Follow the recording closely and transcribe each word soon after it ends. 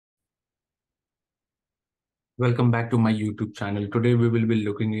Welcome back to my YouTube channel. Today we will be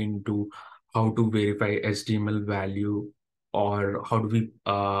looking into how to verify HTML value or how do we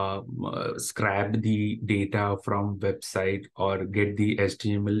scrap the data from website or get the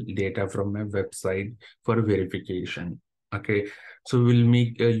HTML data from a website for verification. Okay, so we'll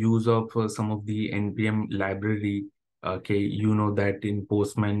make use of some of the NPM library. Okay, you know that in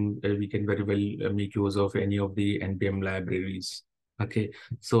Postman we can very well make use of any of the NPM libraries. Okay,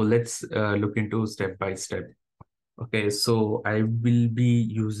 so let's look into step by step. Okay, so I will be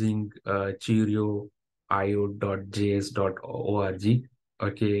using cheerio.js.org.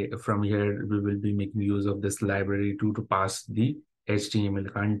 Okay, from here we will be making use of this library to pass the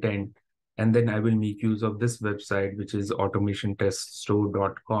HTML content. And then I will make use of this website, which is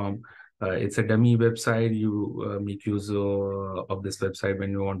automationteststore.com. It's a dummy website. You make use of this website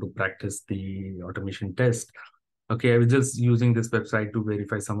when you want to practice the automation test. Okay, I was just using this website to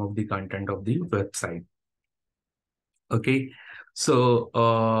verify some of the content of the website. Okay, so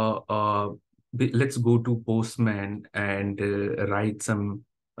let's go to Postman and write some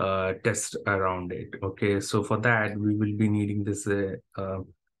test around it. Okay, so for that we will be needing this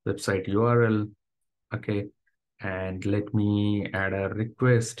website URL. Okay, and let me add a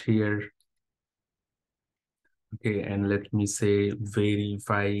request here. Okay, and let me say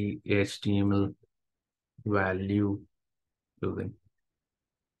verify HTML value using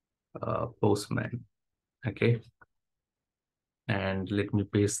Postman. Okay, and let me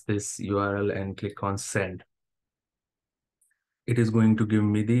paste this URL and click on send. It is going to give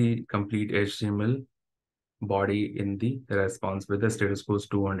me the complete HTML body in the response with the status code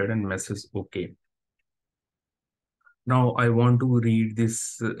 200 and message OK. Now I want to read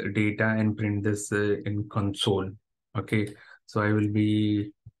this data and print this in console. Okay, so I will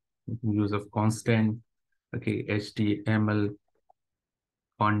be use of constant. Okay, HTML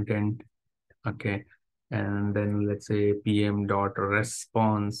content. Okay, and then let's say pm dot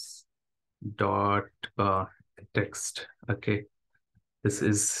response dot text. Okay, this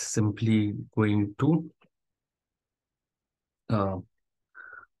is simply going to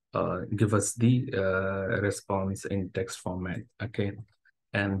give us the response in text format. Okay,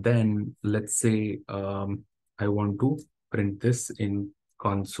 and then let's say I want to print this in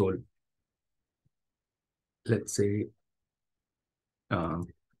console. Let's say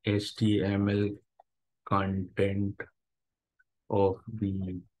HTML content of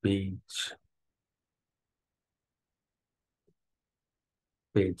the page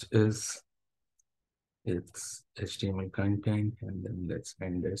is its HTML content, and then let's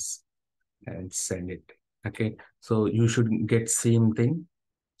end this and send it. Okay, so you should get same thing,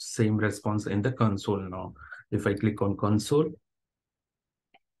 same response in the console. Now if I click on console,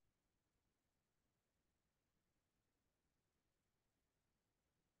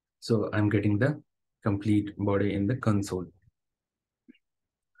 so I'm getting the complete body in the console.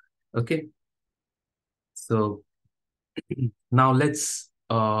 Okay, so now let's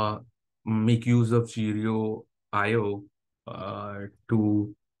make use of cheerio.io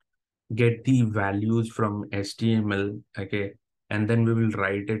to get the values from HTML. Okay, and then we will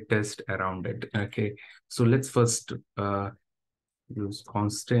write a test around it. Okay, so let's first use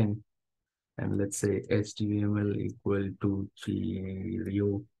constant, and let's say HTML equal to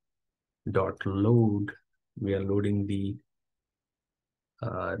cheerio dot load. We are loading the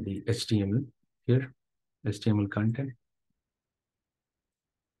HTML here, HTML content.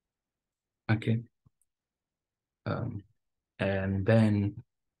 Okay, and then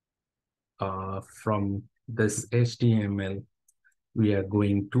from this HTML we are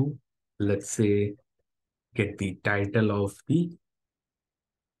going to, let's say, get the title of the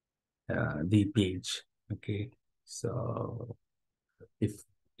page. Okay, so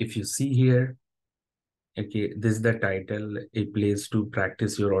if you see here, okay, this is the title, a place to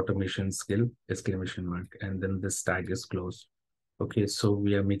practice your automation skill, exclamation mark, and then this tag is closed. Okay, so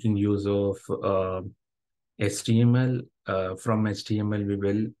we are making use of HTML. From HTML we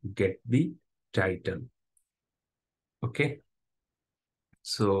will get the title. Okay,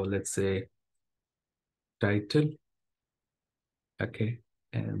 so let's say title. Okay,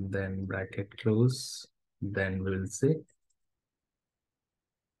 and then bracket close, then we'll say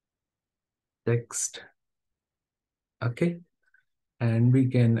text. Okay, and we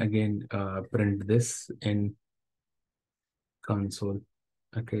can again print this in console.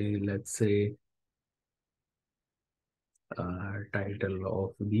 Okay, let's say title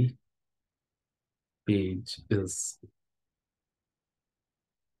of the page is,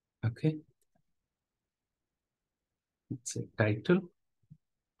 okay, let's say title,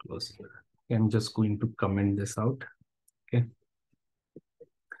 close here. I'm just going to comment this out. Okay,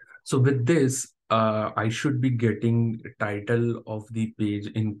 so with this I should be getting title of the page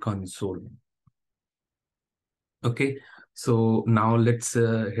in console. Okay, so now let's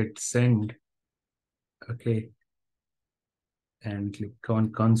hit send. Okay, and click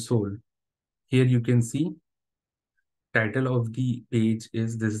on console. Here you can see title of the page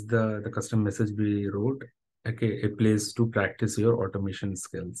is this, the custom message we wrote. Okay, a place to practice your automation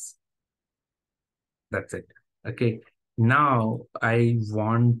skills. That's it. Okay, now I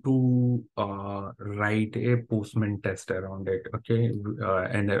want to write a Postman test around it. Okay,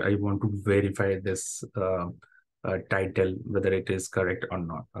 and I want to verify this title whether it is correct or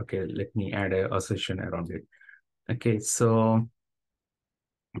not. Okay, let me add a assertion around it. Okay, so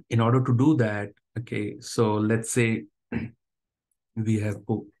in order to do that, okay, so let's say we have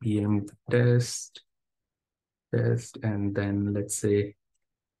pm test, and then let's say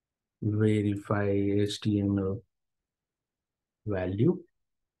verify HTML value.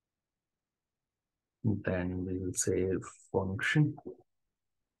 Then we will say function,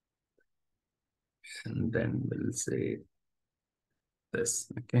 and then we'll say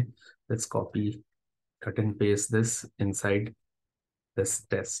this. Okay, let's copy, cut and paste this inside this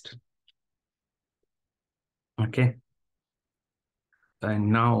test. Okay,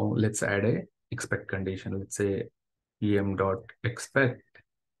 and now let's add a expect condition. Let's say pm dot expect,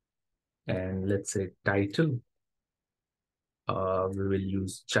 and let's say title. We will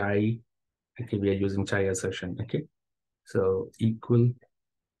use chai. Okay, we are using chai assertion. Okay, so equal,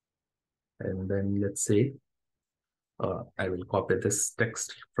 and then let's say I will copy this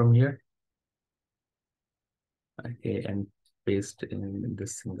text from here. Okay, and paste in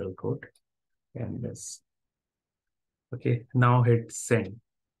this single quote, and this. Okay, now hit send.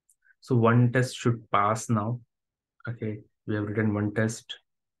 So one test should pass now. Okay, we have written one test.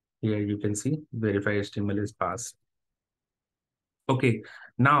 Here you can see verify HTML is passed. Okay,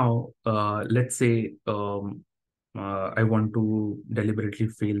 now let's say I want to deliberately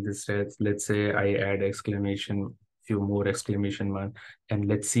fail this test. Let's say I add exclamation, few more exclamation mark, and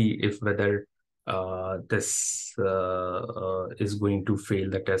let's see if whether this is going to fail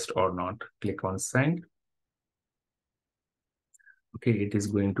the test or not. Click on send. Okay, it is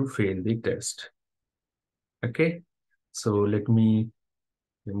going to fail the test. Okay, so let me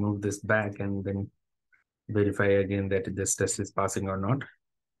remove this back and then verify again that this test is passing or not.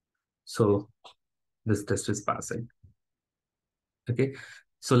 So this test is passing. Okay,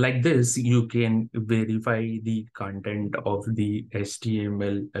 so like this you can verify the content of the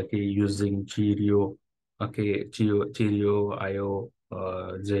HTML, okay, using cheerio, okay, cheerio.io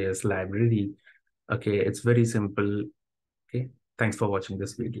JS library. Okay, it's very simple. Okay, thanks for watching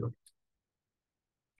this video.